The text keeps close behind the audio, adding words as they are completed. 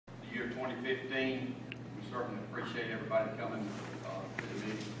2015. We certainly appreciate everybody coming to the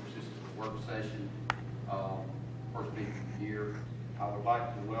meeting. Of course, this is the work session, first meeting of the year. I would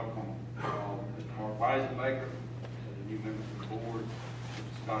like to welcome Mr. Mark Weisenbaker, the new members of the board,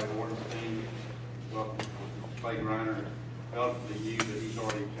 Mr. Scotty Ornstein, welcome Mr. Clay Griner, relatively new, but he's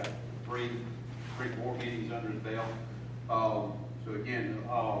already got three board meetings under his belt. So again,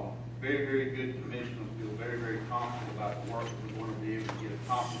 very, very good commission. I feel very, very confident about the work that we're going to be able to get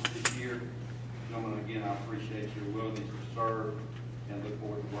accomplished this year. Gentlemen, again, I appreciate your willingness to serve and look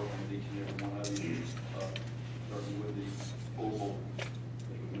forward to working with each and every one of you, starting with the full board as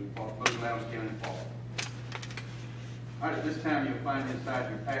we move Lowndes County forward. All right, at this time, you'll find inside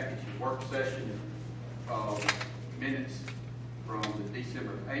your package your work session minutes from the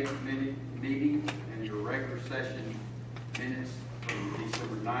December 8th meeting and your regular session minutes from the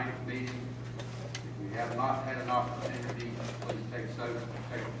December 9th meeting. If we have not had an opportunity, please take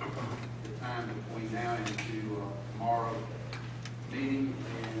the time between now and tomorrow meeting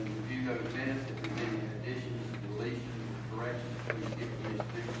and review those minutes. If there's any additions, deletions, corrections, please get these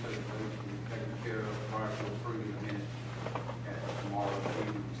due so that those can be taken care of prior to approving the minutes at tomorrow's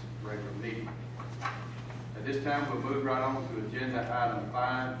meeting's regular meeting. At this time, we'll move right on to agenda item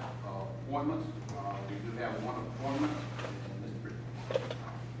 5, appointments. We do have one appointment. Mr.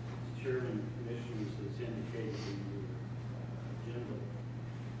 Chairman, Commissioners, as indicated in your agenda,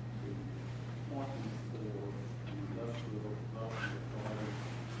 the appointment for the Industrial Development Authority,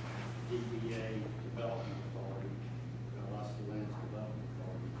 DBA Development Authority, Valdosta Lowndes Development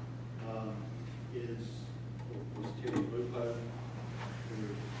Authority, was Terri Lupo, who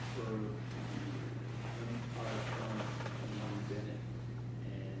served Bennett,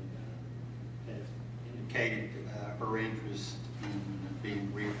 and has indicated her interest in being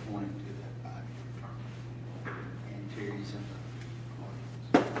reappointed to that body. And Terry's in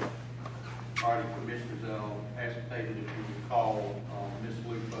the audience. All right, Commissioners, as stated, if you recall, Ms.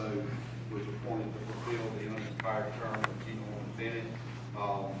 Lupo was appointed to fulfill the unexpired term of Gina Bennett,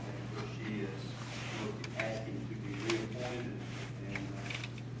 and she is asking to be reappointed and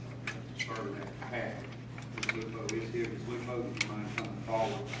to serve in that capacity. Ms. Lupo is here. Ms. Lupo, would you mind coming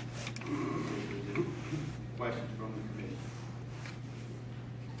forward? Questions from the commission?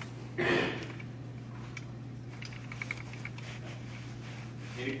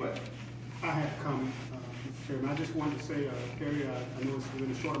 Any questions? I have a comment, Mr. Chairman. I just wanted to say, Terry, I know it's been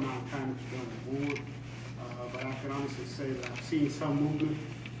a short amount of time that you've been on the board, but I can honestly say that I've seen some movement,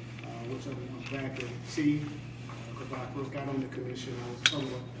 which I'm glad to see, because when I first got on the commission, I was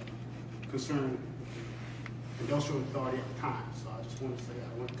somewhat concerned with the Industrial Authority at the time. So I just want to say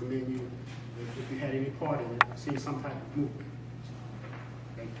I want to commend you if you had any part in it. I've seen some type of movement. So,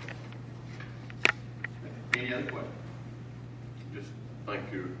 thank you. Any other questions? Just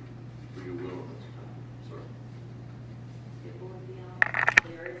thank you for your willingness, sir.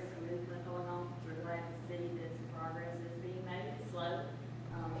 There is some movement going on. We're glad to see that some progress is being made. It's slow.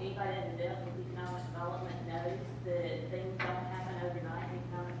 Anybody that dealt with economic development knows that things don't happen overnight in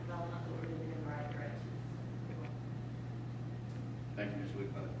economic development, but we're moving in the right direction. Thank you, Ms.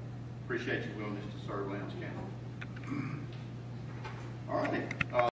 Lupo. Appreciate your willingness to serve Lowndes County. All righty.